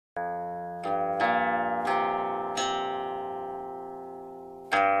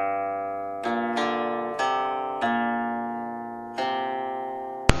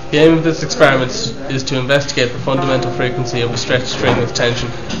The aim of this experiment is to investigate the fundamental frequency of a stretched string with tension.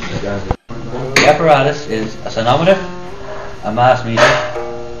 The apparatus is a sonometer, a mass meter,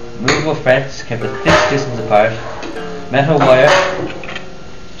 movable frets kept a fixed distance apart, metal wire,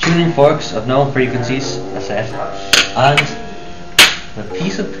 tuning forks of known frequencies, a set, and a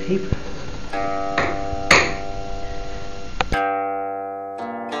piece of paper.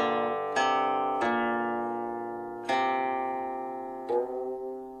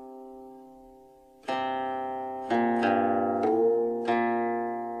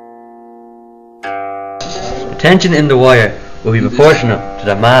 The tension in the wire will be proportional to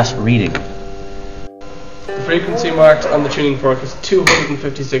the mass reading. The frequency marked on the tuning fork is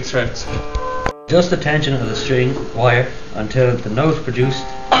 256 Hz. Adjust the tension of the string wire until the note produced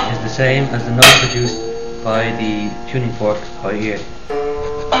is the same as the note produced by the tuning fork by ear.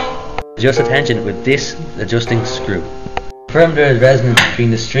 Adjust the tension with this adjusting screw. Confirm there is resonance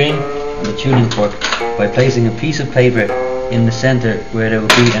between the string and the tuning fork by placing a piece of paper in the center where there will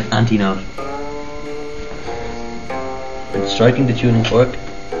be an antinote. And striking the tuning fork,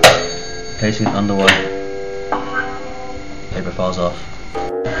 placing it on the wire. Paper falls off.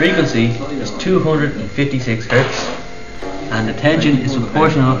 The frequency is 256 Hz and the tension is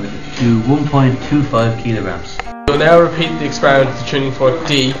proportional to 1.25 kilograms. We'll now repeat the experiment with the tuning fork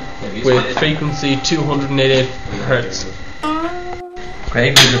D with frequency 288 Hz.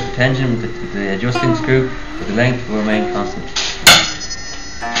 Gravely adjust the tension with the adjusting screw, but the length will remain constant.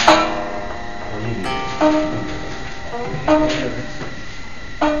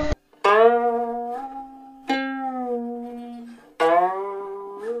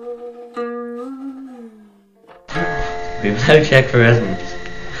 We will now check for resonance.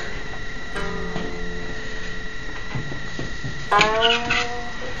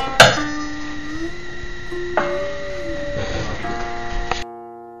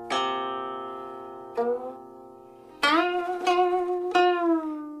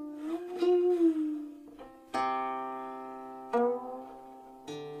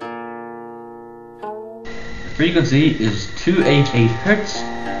 The frequency is 288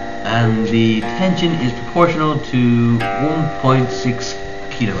 Hz and the tension is proportional to 1.6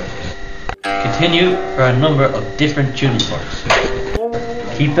 kilograms. Continue for a number of different tuning forks.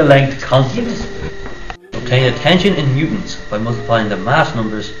 Keep the length constant. Obtain a tension in newtons by multiplying the mass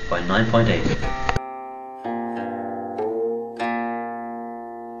numbers by 9.8.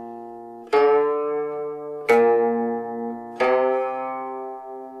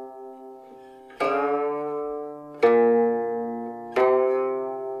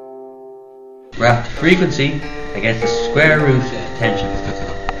 Graph the frequency against the square root of the tension.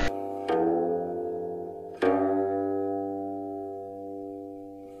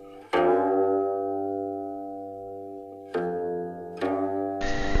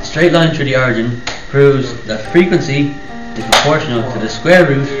 A straight line through the origin proves that frequency is proportional to the square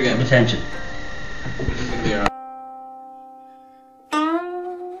root of the tension.